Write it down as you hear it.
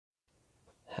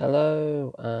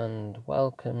Hello and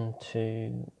welcome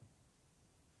to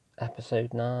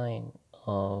episode 9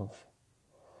 of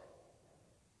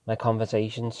my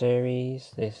conversation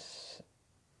series, this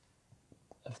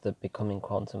of the Becoming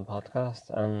Quantum podcast,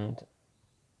 and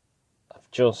I've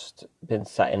just been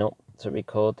setting up to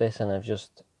record this and I've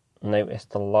just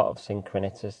noticed a lot of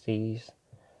synchronicities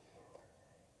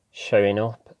showing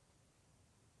up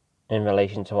in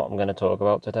relation to what I'm going to talk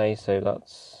about today, so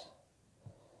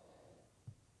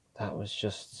that was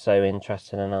just so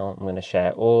interesting, and I'm going to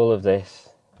share all of this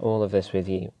with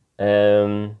you.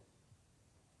 I'm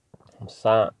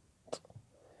sat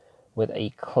with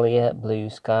a clear blue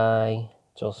sky,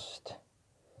 just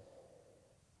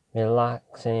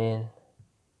relaxing,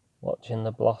 watching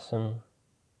the blossom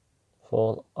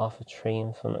fall off a tree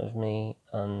in front of me,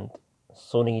 and a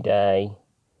sunny day.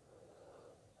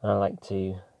 And I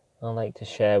like to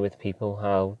share with people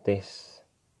how this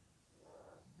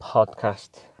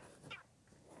podcast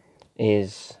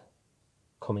is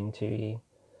coming to you.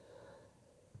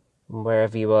 And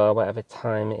wherever you are, whatever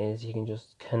time it is, you can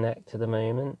just connect to the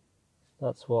moment.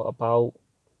 That's what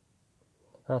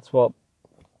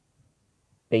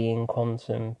being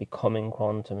quantum, becoming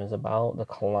quantum is about, the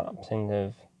collapsing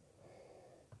of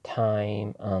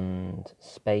time and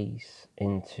space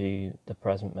into the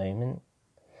present moment.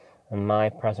 And my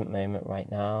present moment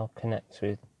right now connects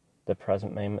with the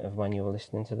present moment of when you're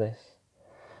listening to this.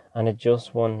 And I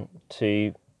just want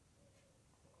to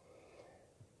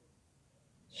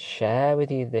share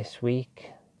with you this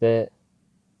week that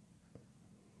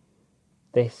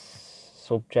this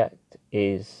subject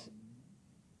is,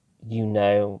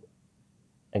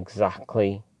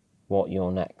 exactly what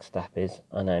your next step is,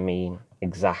 and I mean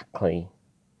exactly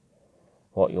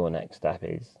what your next step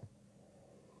is.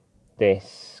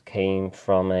 This came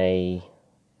from a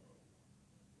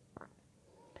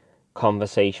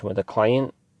conversation with a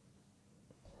client.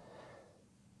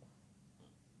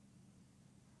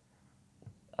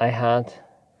 I had,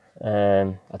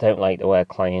 I don't like the word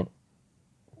client,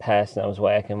 person I was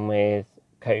working with,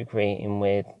 co-creating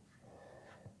with,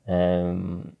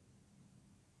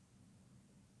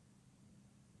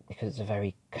 because it's a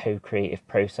very co-creative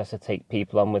process. I take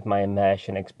people on with my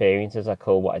immersion experiences. I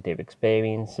call what I do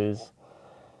experiences.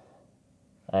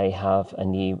 I have a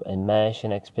new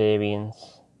immersion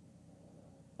experience,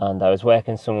 and I was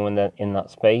working with someone in that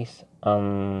space,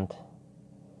 and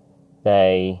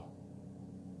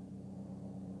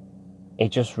it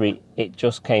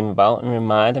just came about and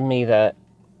reminded me that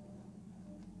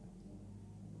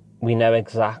we know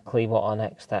exactly what our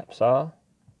next steps are.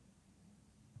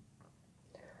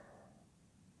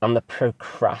 And the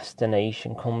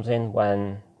procrastination comes in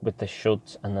with the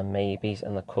shoulds and the maybes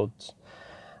and the coulds.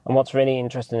 And what's really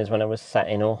interesting is when I was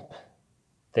setting up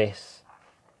this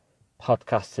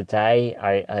podcast today,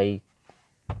 I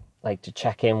like to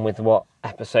check in with what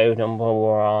episode number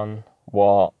we're on,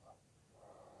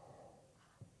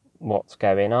 what's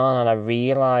going on, and I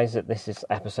realised that this is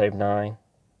episode 9.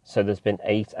 So there's been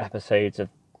 8 episodes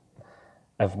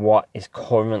of what is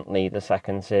currently the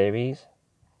second series.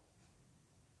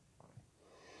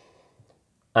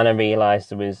 And I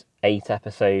realised there was 8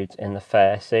 episodes in the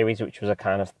first series, which was a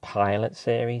kind of pilot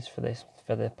series for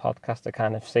the podcast. I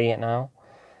kind of see it now.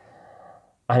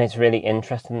 And it's really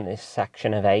interesting, this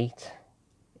section of 8.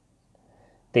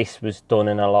 This was done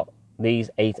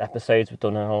these 8 episodes were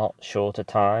done in a lot shorter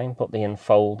time, but the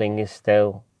unfolding is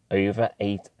still over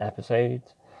 8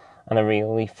 episodes. And I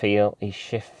really feel a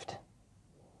shift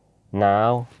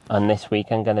now, and this week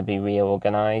I'm going to be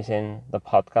reorganising the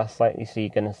podcast slightly, so you're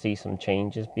going to see some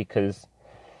changes, because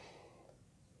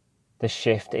the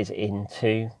shift is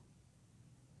into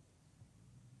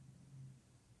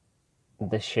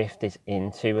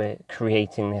it,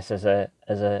 creating this as a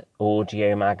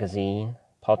audio magazine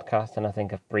podcast. And I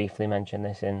think I've briefly mentioned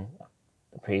this in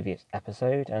the previous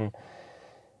episode, and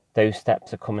those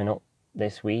steps are coming up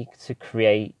this week to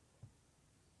create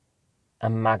a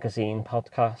magazine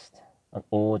podcast, an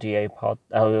audio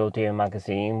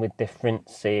magazine with different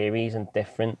series and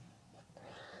different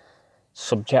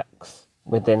subjects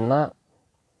within that.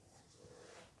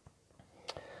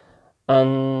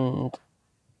 And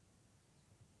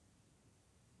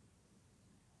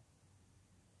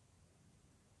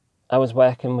I was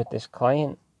working with this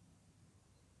client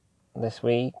this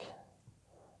week,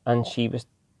 and she was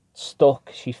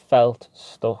stuck. She felt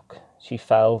stuck. She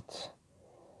felt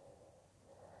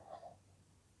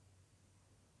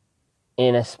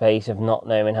in a space of not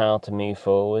knowing how to move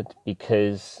forward,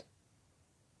 because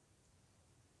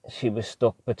she was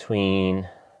stuck between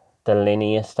the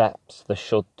linear steps, the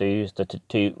should-dos, the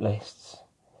to-do lists,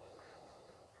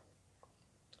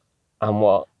 and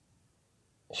what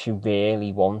she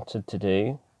really wanted to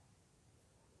do.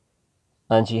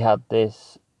 And she had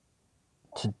this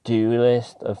to-do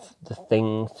list of the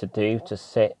things to do, to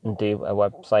sit and do a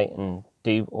website and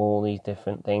do all these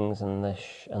different things, and the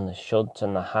shoulds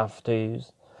and the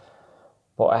have-tos.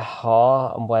 But her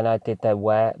heart, and when I did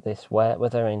this work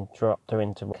with her and dropped her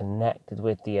into, connected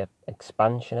with the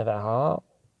expansion of her heart,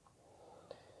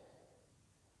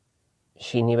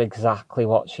 she knew exactly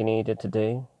what she needed to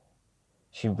do.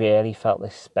 She really felt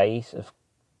this space of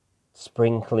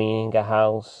spring cleaning her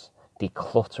house,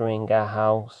 decluttering her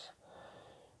house.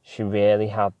 She really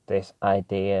had this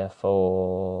idea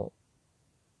for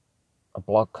a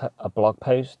blog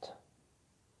post.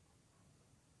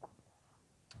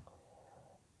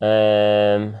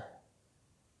 And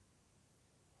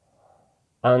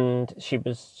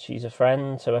she's a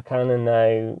friend, so I kind of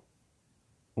know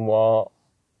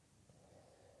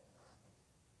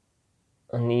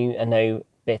I know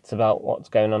bits about what's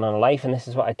going on in her life, and this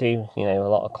is what I do. You know, a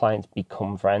lot of clients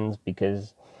become friends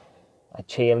because I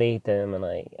cheerlead them,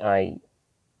 and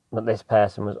but this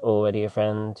person was already a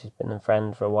friend. She's been a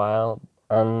friend for a while,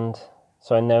 and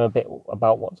so I know a bit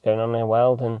about what's going on in her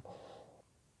world. And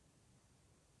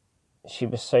she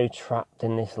was so trapped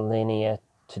in this linear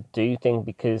to-do thing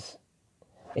because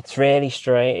it's really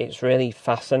straight. It's really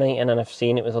fascinating, and I've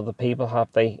seen it with other people.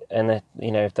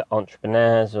 If they're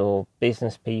entrepreneurs or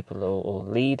business people or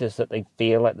leaders, that they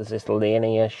feel like there's this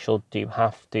linear should do,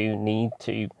 have to, need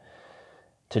to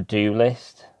do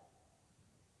list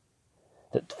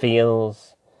that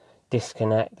feels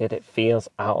disconnected. It feels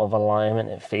out of alignment.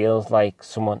 It feels like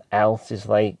someone else is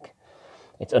like,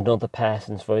 it's another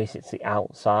person's voice. It's the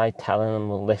outside telling them,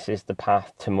 well, this is the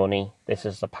path to money. This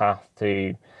is the path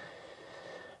to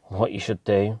what you should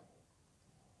do.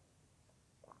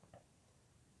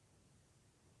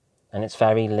 And it's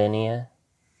very linear.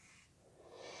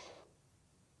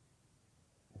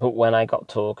 But when I got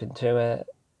talking to her,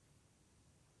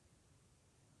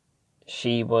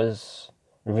 she was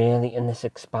really in this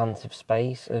expansive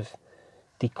space of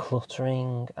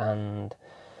decluttering and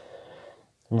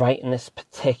writing this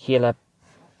particular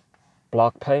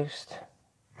blog post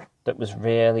that was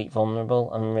really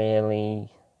vulnerable and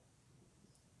really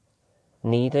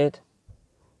needed.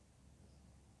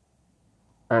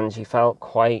 And it felt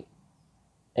quite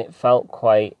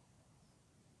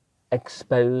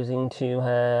exposing to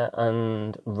her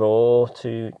and raw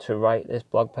to write this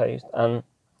blog post. And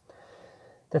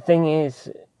the thing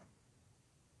is,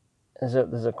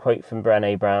 there's a quote from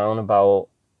Brené Brown about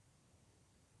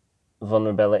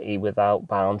vulnerability without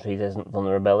boundaries isn't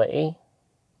vulnerability.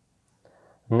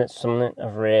 And it's something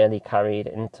I've really carried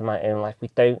into my own life. We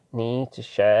don't need to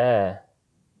share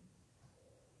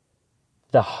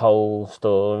the whole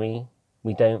story.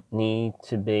 We don't need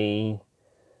to be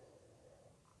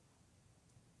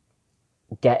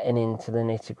getting into the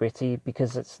nitty-gritty,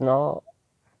 because that's not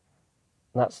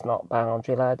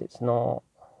boundary led. It's not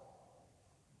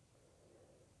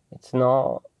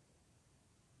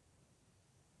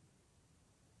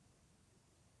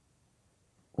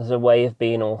there's a way of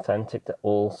being authentic that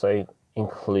also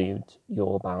includes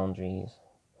your boundaries.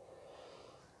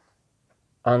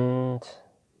 And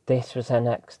this was her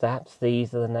next steps.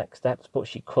 These are the next steps, but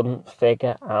she couldn't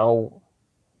figure out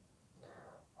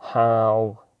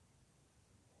how.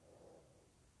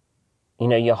 You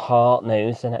know, your heart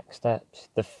knows the next steps.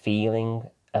 The feeling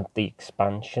of the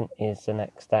expansion is the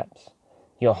next steps.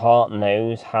 Your heart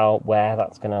knows where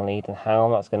that's going to lead and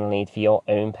how that's going to lead for your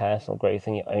own personal growth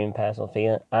and your own personal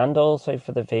feeling, and also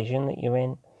for the vision that you're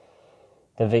in,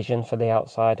 the vision for the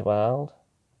outside world.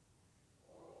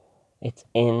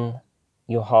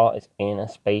 Your heart is in a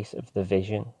space of the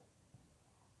vision.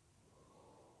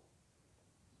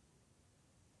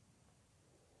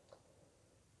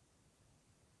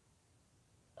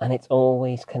 And it's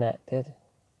always connected.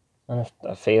 And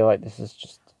I feel like this is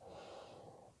just,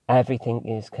 everything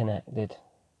is connected.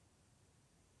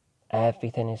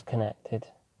 Everything is connected.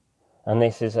 And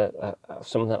this is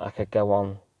something I could go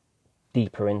on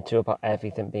deeper into about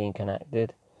everything being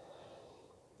connected.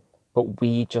 But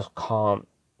we just can't.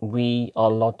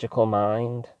 Our logical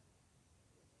mind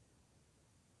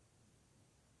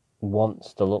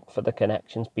wants to look for the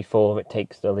connections before it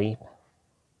takes the leap.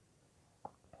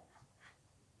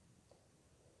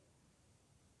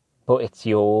 But it's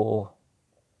your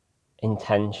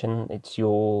intention, it's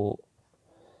your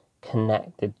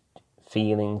connected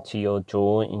feeling to your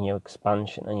joy and your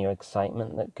expansion and your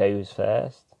excitement that goes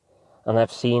first. And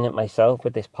I've seen it myself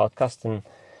with this podcast and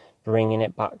bringing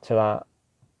it back to that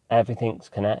everything's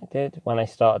connected. When I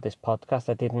started this podcast,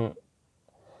 I didn't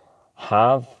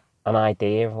have an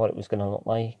idea of what it was going to look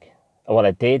like. what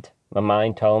I did. My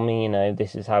mind told me,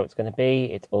 this is how it's going to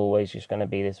be. It's always just going to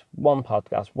be this one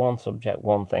podcast, one subject,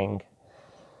 one thing.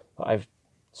 But I've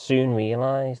soon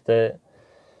realised that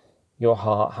your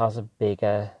heart has a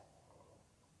bigger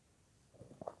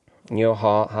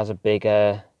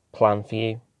plan for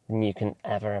you than you can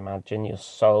ever imagine. Your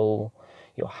soul,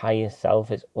 your higher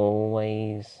self is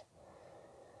always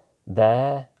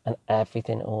there, and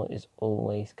everything is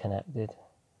always connected.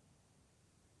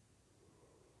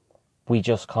 We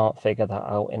just can't figure that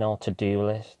out in our to-do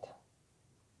list.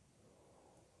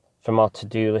 From our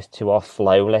to-do list to our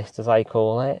flow list, as I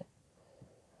call it.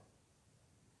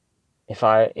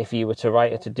 If you were to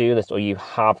write a to-do list, or you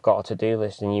have got a to-do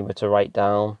list, and you were to write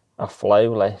down a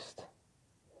flow list,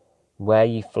 where are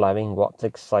you flowing? What's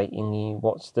exciting you?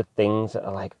 What's the things that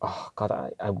are like, oh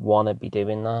God, I want to be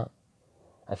doing that.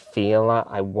 I feel that.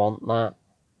 I want that.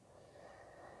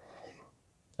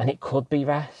 And it could be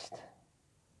rest.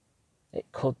 It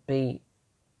could be,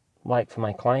 like for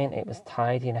my client, it was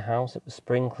tidying a house. It was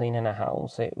spring cleaning a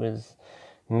house. It was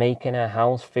making a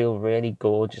house feel really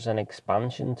gorgeous and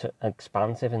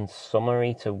expansive and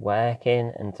summery to work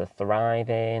in and to thrive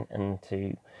in and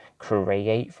to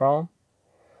create from.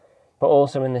 But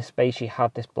also in this space, she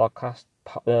had this blog post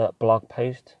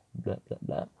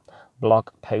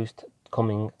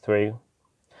coming through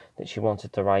that she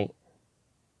wanted to write.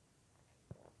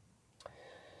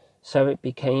 So it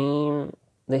became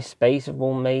this space of,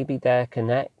 well, maybe they're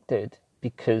connected,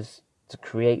 because to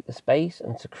create the space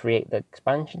and to create the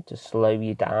expansion, to slow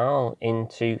you down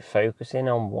into focusing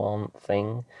on one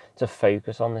thing, to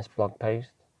focus on this blog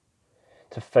post,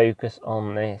 to focus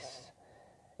on this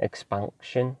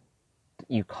expansion that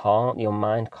your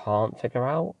mind can't figure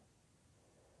out.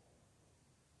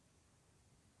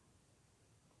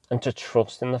 And to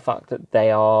trust in the fact that they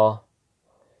are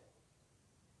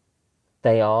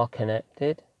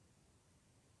connected.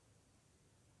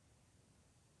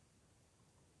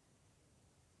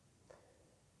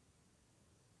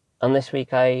 And this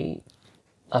week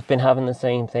I've been having the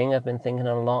same thing. I've been thinking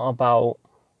a lot about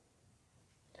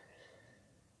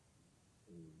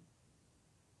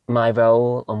my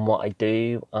role and what I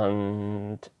do,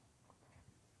 and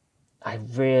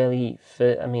I've been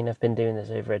doing this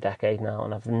over a decade now,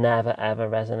 and I've never ever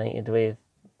resonated with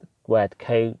the word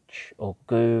coach or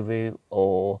guru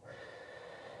or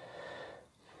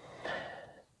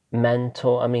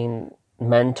mentor.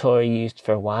 Mentor I used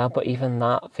for a while, but even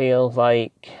that feels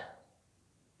like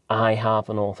I have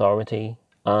an authority.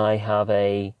 I have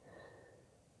a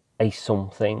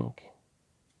something.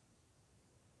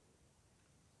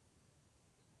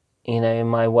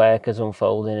 My work has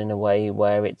unfolded in a way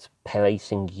where it's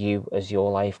placing you as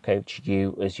your life coach,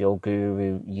 you as your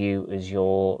guru, you as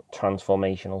your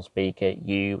transformational speaker,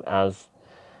 you as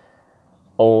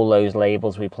all those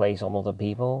labels we place on other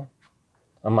people.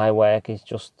 And my work is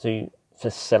just to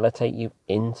facilitate you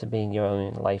into being your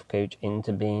own life coach,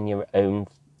 into being your own.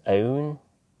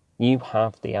 You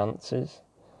have the answers.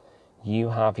 You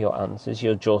have your answers.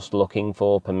 You're just looking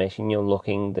for permission. You're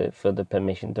looking for the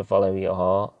permission to follow your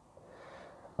heart.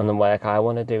 And the work I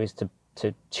want to do is to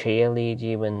cheerlead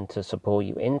you and to support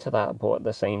you into that, but at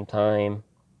the same time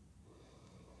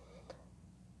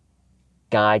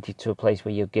guide you to a place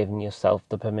where you're giving yourself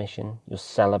the permission, you're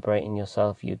celebrating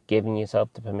yourself, you're giving yourself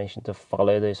the permission to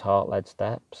follow those heart-led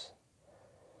steps,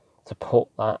 to put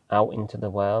that out into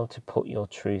the world, to put your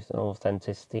truth and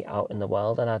authenticity out in the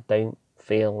world. And I don't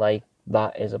feel like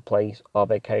that is a place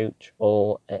of a coach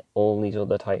or all these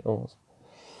other titles.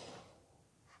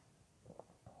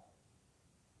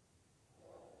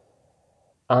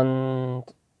 And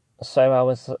so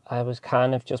I was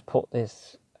kind of just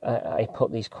I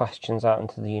put these questions out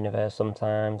into the universe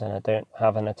sometimes, and I don't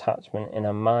have an attachment in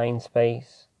a mind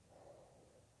space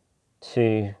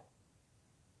to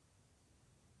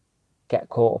get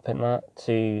caught up in that,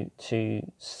 to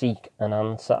seek an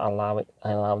answer, allow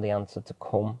the answer to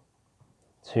come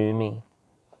to me.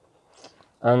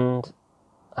 And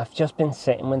I've just been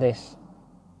sitting with this.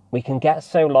 We can get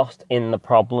so lost in the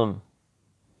problem.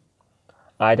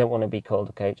 I don't want to be called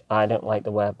a coach. I don't like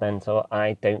the word mentor.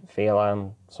 I don't feel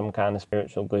I'm some kind of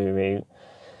spiritual guru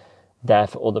there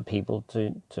for other people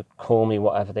to call me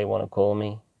whatever they want to call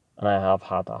me. And I have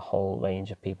had a whole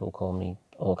range of people call me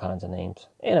all kinds of names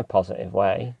in a positive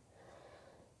way.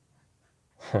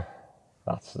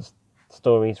 That's the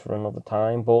stories for another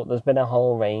time. But there's been a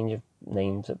whole range of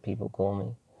names that people call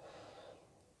me.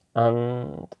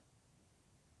 And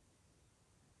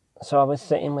so I was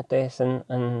sitting with this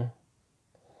and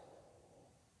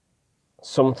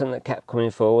something that kept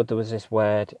coming forward. There was this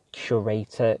word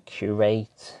curator,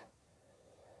 curate.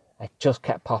 It just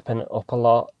kept popping up a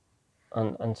lot.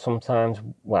 and sometimes,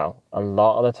 well, a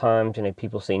lot of the times,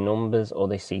 people see numbers, or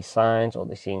they see signs, or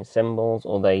they see symbols,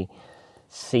 or they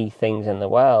see things in the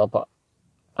world, but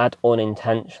I'd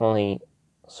unintentionally,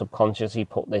 subconsciously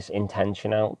put this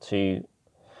intention out to,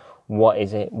 what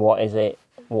is it, what is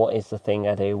the thing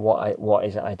I do, what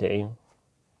is it I do.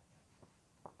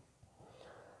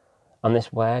 And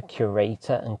this word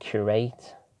curator and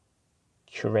curate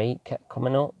kept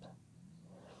coming up.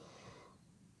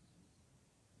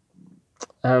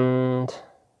 And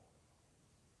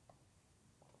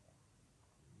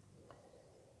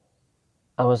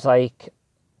I was like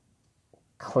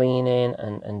cleaning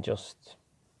and just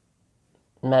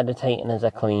meditating as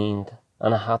I cleaned,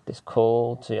 and I had this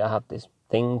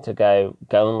thing to go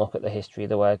and look at the history of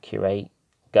the word curate,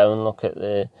 go and look at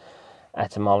the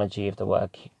etymology of the word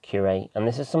curate. And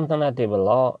this is something I do a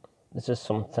lot. This is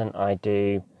something I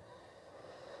do.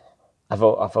 I've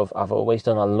always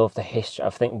done. I love the history. I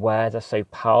think words are so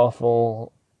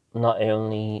powerful, not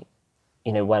only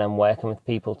when I'm working with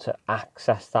people, to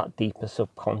access that deeper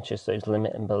subconscious, those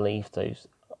limiting beliefs, those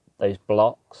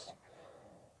blocks,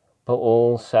 but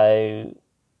also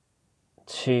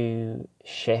to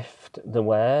shift the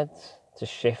words, to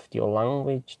shift your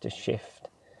language, to shift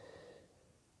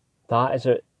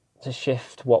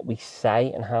what we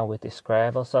say and how we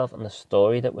describe ourselves and the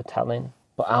story that we're telling,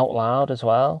 but out loud as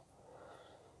well.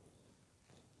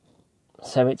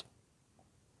 So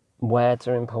words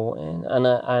are important, and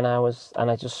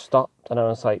I just stopped, and I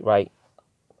was like, right.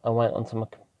 I went onto my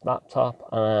laptop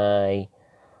and I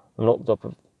looked up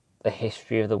the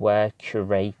history of the word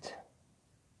curate,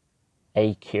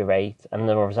 and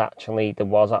there was actually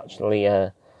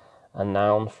a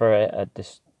noun for it,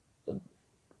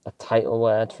 a title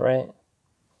word for it,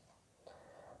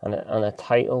 and a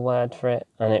title word for it,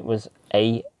 and it was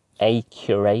a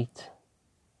curate.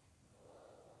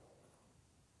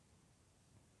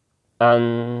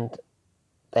 And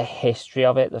the history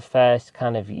of it, the first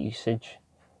kind of usage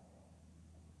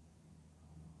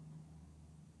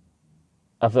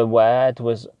of the word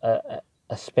was a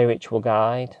spiritual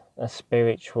guide,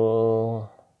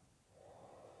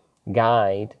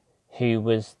 who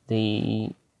was the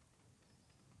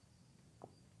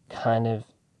kind of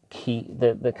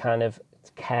the kind of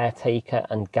caretaker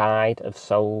and guide of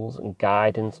souls, and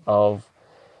guidance of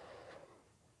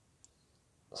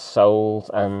souls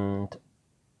and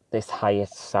this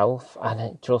highest self. And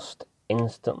it just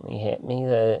instantly hit me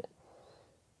that,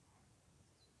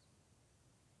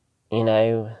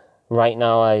 right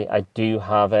now I do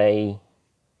have a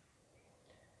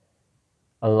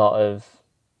lot of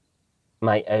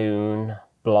my own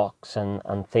blocks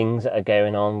and things that are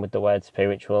going on with the word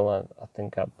spiritual. I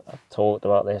think I've talked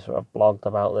about this, or I've blogged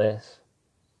about this,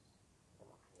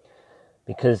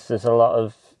 because there's a lot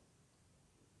of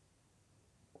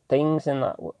things in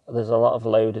that. There's a lot of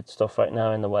loaded stuff right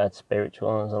now in the word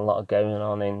spiritual, and there's a lot going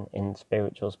on in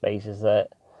spiritual spaces that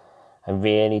I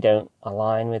really don't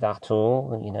align with at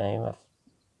all.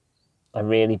 I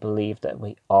really believe that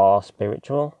we are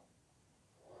spiritual,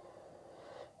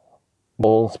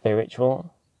 all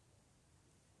spiritual.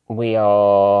 We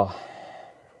are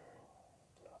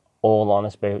all on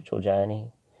a spiritual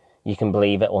journey. You can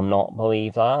believe it or not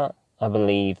believe that. I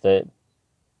believe that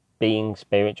being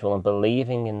spiritual and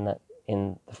believing in the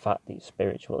fact that you're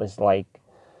spiritual is like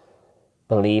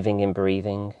believing in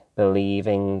breathing,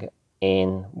 believing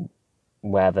in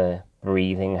whether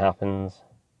breathing happens.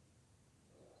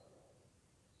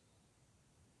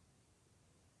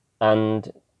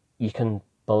 And you can not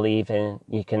believe in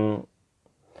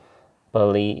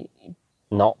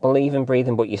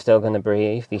breathing, but you're still going to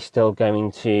breathe. You're still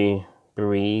going to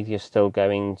breathe. You're still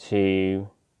going to,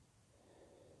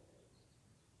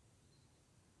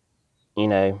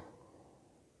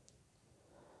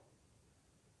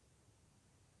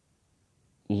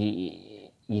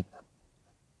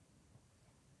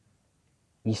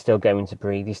 you're still going to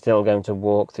breathe. You're still going to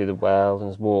walk through the world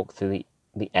and walk through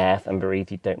the earth and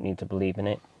breathe. You don't need to believe in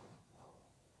it.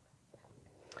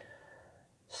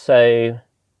 So,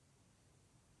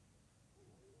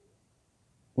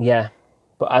 yeah.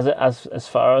 But as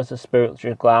far as the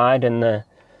spiritual guide and the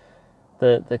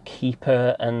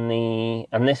keeper and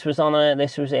this was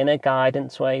in a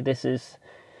guidance way. This is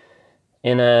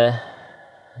in a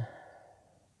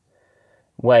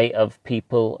way of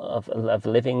people, of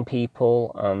living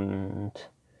people,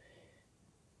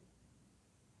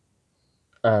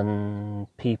 and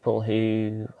people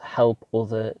who help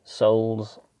other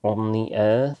souls on the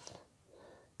earth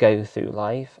go through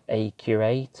life, a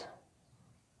curate.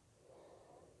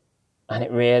 And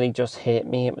it really just hit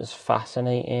me. It was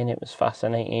fascinating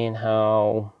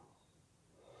how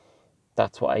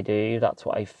that's what I do. That's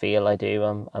what I feel I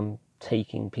do. I'm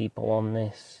taking people on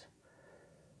this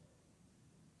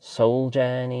soul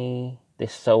journey,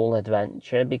 this soul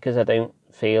adventure, because I don't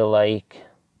feel like...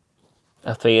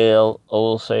 I feel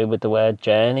also with the word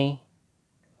journey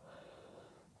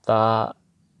that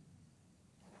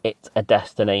it's a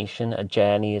destination. A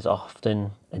journey is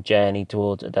often a journey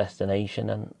towards a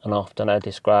destination, and often I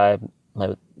describe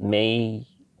me,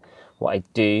 what I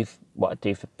do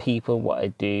for people, what I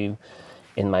do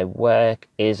in my work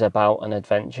is about an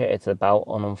adventure. It's about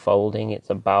an unfolding. It's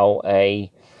about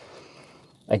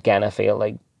again, I feel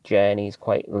like journey is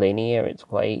quite linear. It's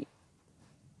quite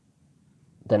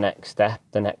the next step,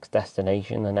 the next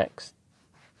destination, the next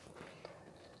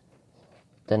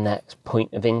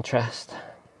point of interest.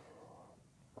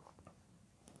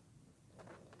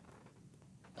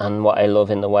 And what I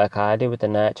love in the work I do with the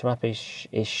Nurture Map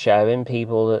is showing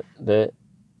people that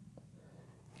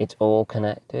it's all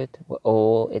connected.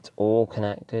 It's all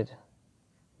connected.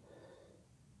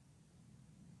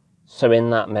 So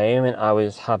in that moment, I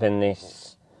was having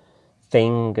this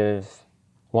thing of,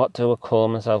 what do I call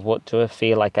myself? What do I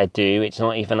feel like I do? It's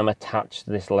not even I'm attached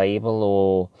to this label,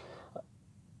 or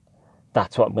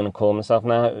that's what I'm going to call myself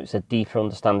now. It's a deeper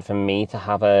understanding for me to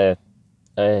have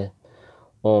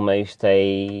almost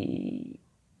a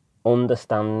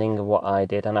understanding of what I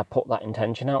did, and I put that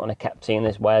intention out, and I kept seeing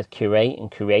this word curate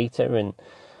and creator,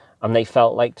 and they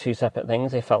felt like two separate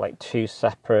things. They felt like two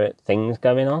separate things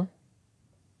going on.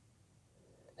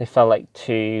 They felt like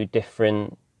two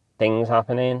different things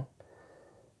happening.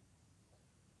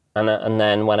 And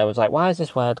then when I was like, why is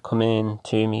this word coming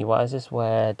to me? Why is this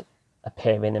word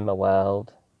appearing in my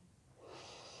world?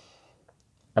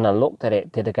 And I looked at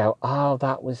it, did I go, oh,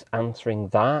 that was answering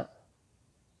that?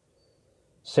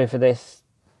 So for this,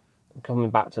 coming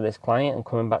back to this client and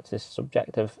coming back to this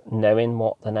subject of knowing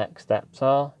what the next steps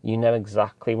are, you know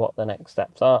exactly what the next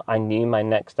steps are. I knew my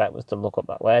next step was to look up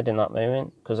that word in that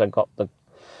moment, because I got the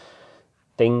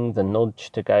thing, the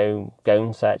nudge to go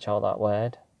and search out that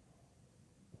word.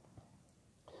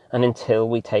 And until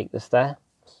we take the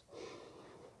steps,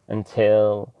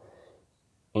 until,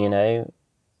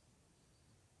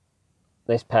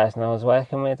 this person I was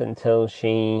working with, until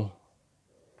she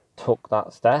took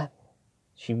that step,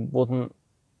 she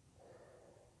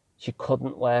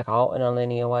couldn't work out in a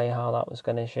linear way how that was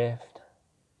going to shift.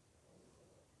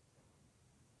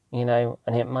 And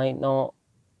it might not.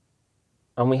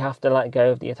 And we have to let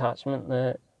go of the attachment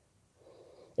that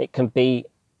it can be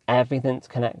everything's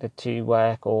connected to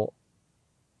work or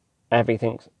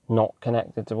everything's not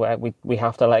connected to work. We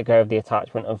have to let go of the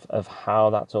attachment of how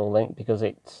that's all linked, because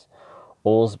it's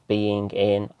us being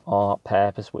in our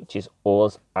purpose, which is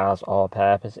us as our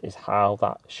purpose, is how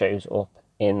that shows up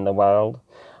in the world,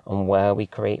 and where we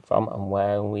create from, and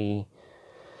where we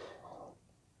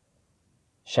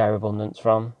share abundance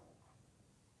from,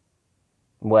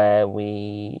 where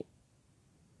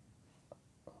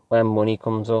money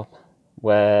comes up,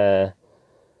 where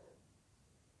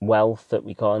wealth that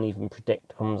we can't even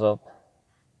predict comes up,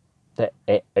 that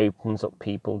it opens up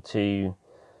people to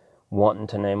wanting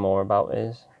to know more about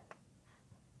us.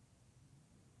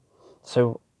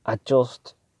 So I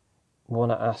just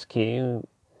want to ask you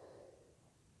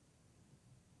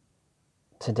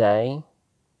today,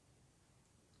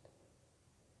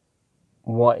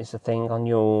 what is the thing on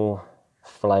your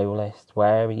flow list?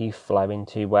 Where are you flowing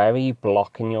to? Where are you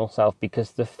blocking yourself?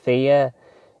 Because the fear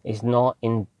is not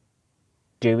in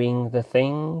doing the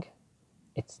thing.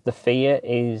 The fear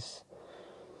is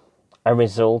a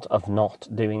result of not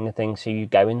doing the thing. So you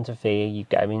go into fear,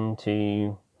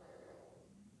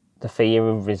 the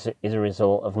fear is a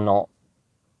result of not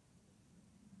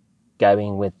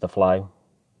going with the flow.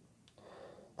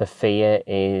 The fear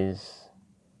is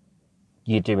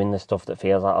you doing the stuff that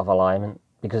feels out of alignment.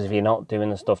 Because if you're not doing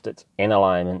the stuff that's in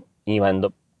alignment, you end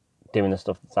up doing the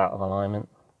stuff that's out of alignment.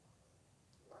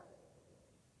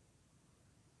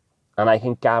 And I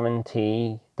can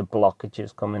guarantee the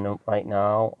blockages coming up right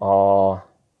now are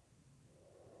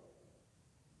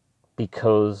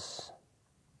because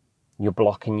you're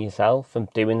blocking yourself from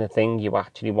doing the thing you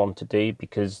actually want to do,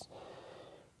 because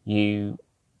you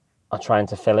are trying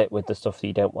to fill it with the stuff that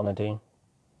you don't want to do.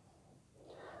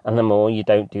 And the more you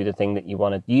don't do the thing that you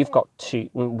want to, you've got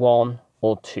one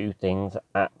or two things that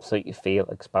absolutely feel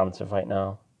expansive right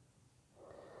now.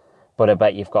 But I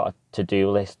bet you've got a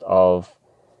to-do list of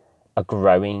a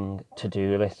growing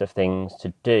to-do list of things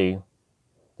to do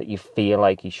that you feel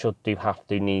like you should do, have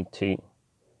to, need to,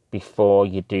 before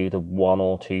you do the one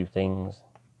or two things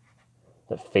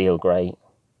that feel great.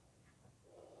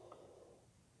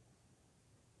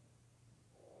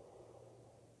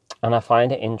 And I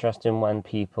find it interesting when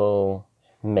people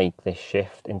make this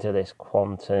shift into this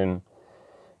quantum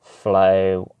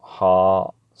flow,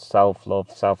 heart,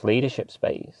 self-love, self-leadership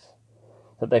space,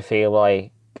 that they feel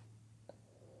like,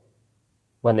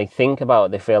 when they think about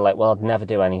it, they feel like, well, I'd never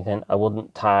do anything. I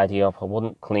wouldn't tidy up. I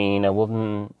wouldn't clean. I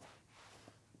wouldn't.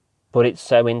 But it's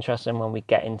so interesting when we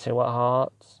get into our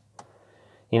hearts.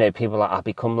 You know, people are like, I'd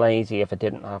become lazy if I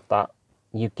didn't have that.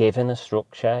 You're given a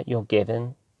structure. You're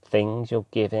given things. You're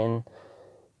given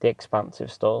the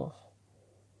expansive stuff.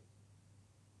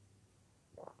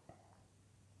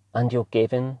 And you're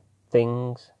given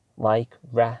things like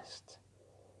rest,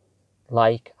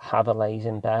 like have a laze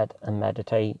in bed and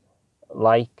meditate,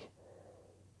 like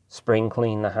spring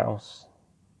clean the house.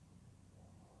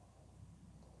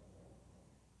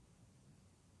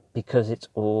 Because it's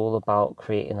all about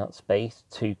creating that space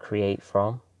to create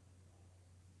from.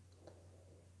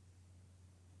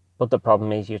 But the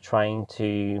problem is you're trying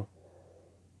to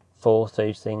force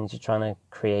those things. You're trying to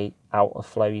create out of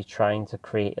flow. You're trying to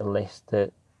create a list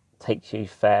that takes you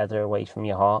further away from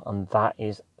your heart. And that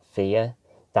is fear.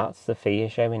 That's the fear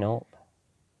showing up.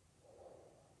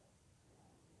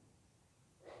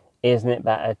 Isn't it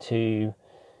better to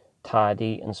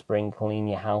tidy and spring clean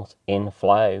your house in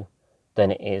flow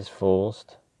than it is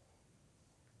forced?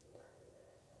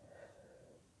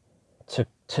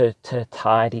 To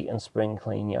tidy and spring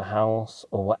clean your house,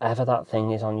 or whatever that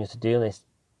thing is on your to-do list,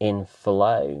 in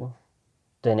flow,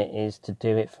 than it is to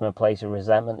do it from a place of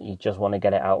resentment that you just want to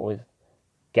get it out with,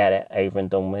 get it over and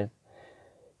done with.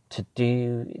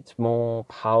 It's more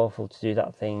powerful to do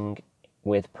that thing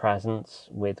with presence,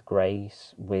 with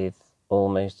grace, with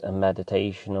almost a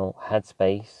meditational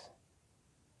headspace,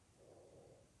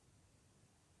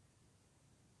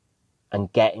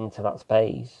 and get into that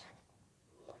space,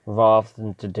 rather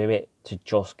than to do it to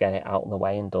just get it out of the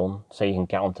way and done, so you can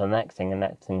get on to the next thing, the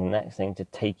next thing, the next thing, to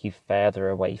take you further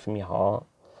away from your heart.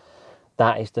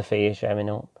 That is the fear showing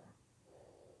up.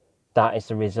 That is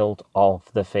the result of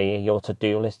the fear. Your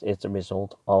to-do list is the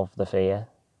result of the fear.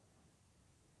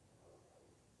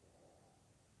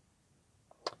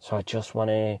 So I just want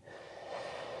to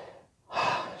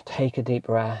take a deep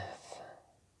breath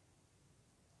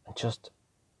and just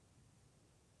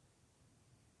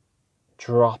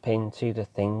drop into the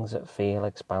things that feel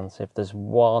expansive. There's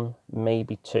one,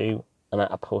 maybe two, and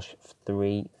at a push,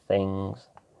 3 things.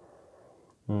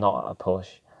 Not at a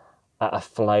push. At a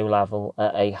flow level,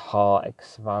 at a heart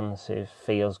expansive,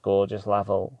 feels gorgeous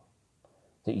level,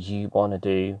 that you want to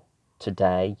do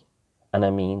today. And I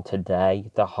mean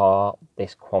today. The heart,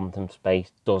 this quantum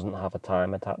space, doesn't have a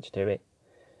time attached to it.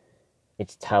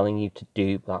 It's telling you to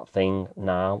do that thing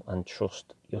now, and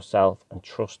trust yourself and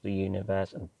trust the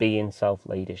universe and be in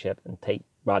self-leadership and take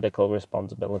radical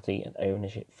responsibility and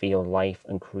ownership for your life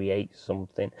and create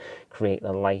something, create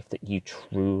the life that you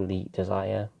truly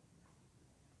desire.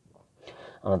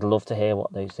 And I'd love to hear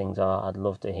what those things are. I'd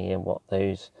love to hear what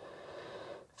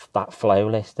that flow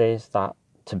list is, that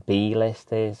to-be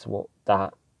list is,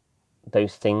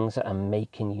 those things that are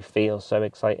making you feel so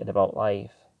excited about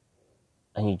life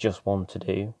and you just want to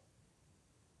do.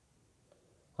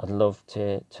 I'd love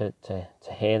to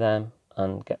hear them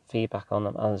and get feedback on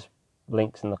them. And there's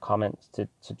links in the comments to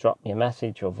drop me a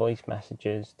message or voice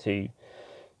messages to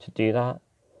do that.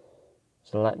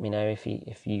 So let me know if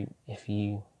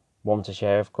you want to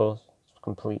share, of course.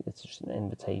 It's just an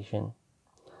invitation.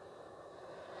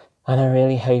 And I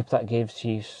really hope that gives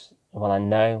you, well, I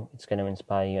know it's going to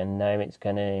inspire you. I know it's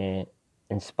going to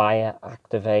inspire,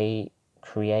 activate,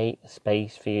 create a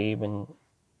space for you in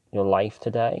your life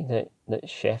today that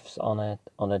shifts on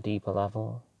a deeper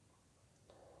level.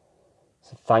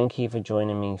 So thank you for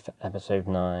joining me for episode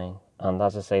 9. And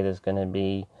as I say,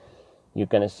 you're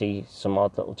going to see some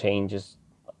odd little changes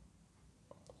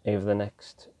over the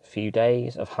next few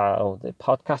days of how the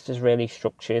podcast is really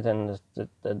structured, and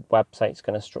the website's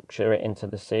going to structure it into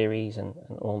the series and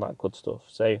all that good stuff.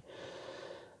 So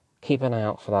keep an eye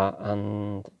out for that,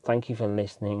 and thank you for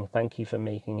listening. Thank you for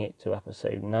making it to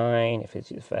episode 9. If it's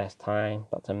your first time,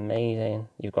 that's amazing.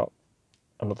 You've got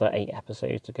another 8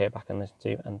 episodes to go back and listen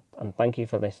to, and thank you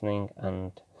for listening,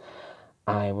 and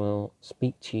I will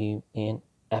speak to you in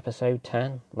episode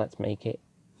 10. Let's make it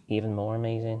even more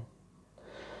amazing.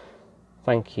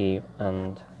 Thank you,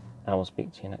 and I will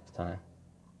speak to you next time.